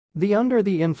The Under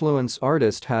the Influence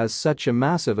artist has such a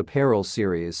massive apparel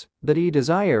series that he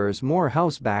desires more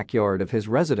house backyard of his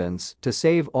residence to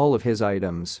save all of his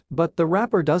items. But the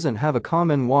rapper doesn't have a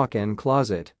common walk-in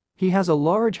closet. He has a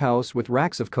large house with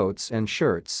racks of coats and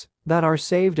shirts that are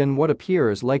saved in what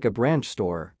appears like a branch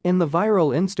store. In the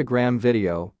viral Instagram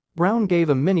video, Brown gave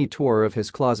a mini tour of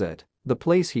his closet. The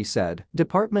place, he said,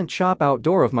 "Department shop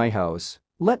outdoor of my house.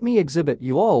 Let me exhibit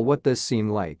you all what this seem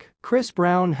like." Chris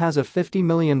Brown has a $50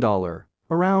 million,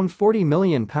 around £40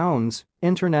 million,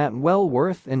 internet well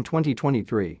worth in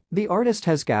 2023. The artist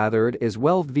has gathered his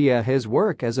wealth via his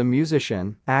work as a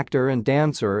musician, actor and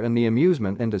dancer in the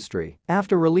amusement industry.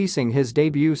 After releasing his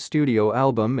debut studio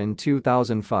album in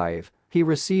 2005, he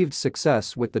received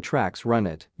success with the tracks Run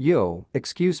It, Yo,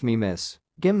 Excuse Me Miss,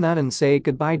 Gimme That and Say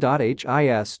Goodbye.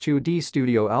 His 2D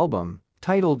studio album,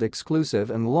 titled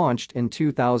Exclusive and launched in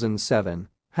 2007,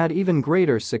 had even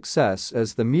greater success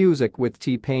as the music with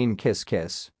T-Pain Kiss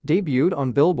Kiss debuted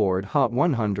on Billboard Hot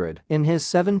 100. In his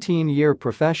 17-year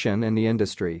profession in the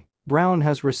industry, Brown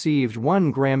has received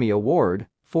 1 Grammy Award,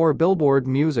 4 Billboard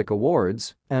Music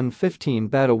Awards, and 15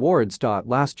 BET Awards.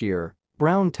 Last year,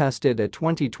 Brown tested a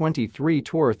 2023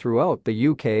 tour throughout the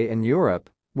UK and Europe,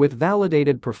 with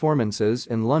validated performances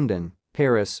in London,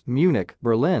 Paris, Munich,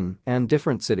 Berlin, and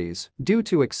different cities. Due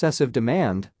to excessive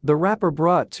demand, the rapper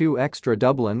brought 2 extra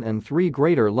Dublin and 3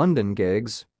 Greater London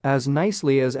gigs, as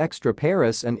nicely as extra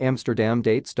Paris and Amsterdam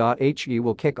dates. He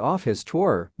will kick off his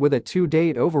tour with a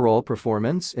 2-date overall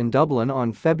performance in Dublin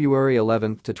on February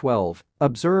 11 to 12,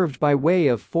 observed by way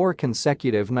of 4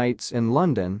 consecutive nights in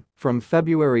London from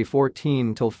February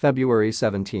 14 till February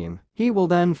 17. He will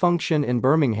then function in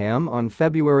Birmingham on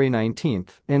February 19,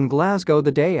 in Glasgow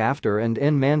the day after, and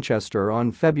in Manchester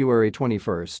on February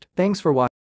 21. Thanks for watching.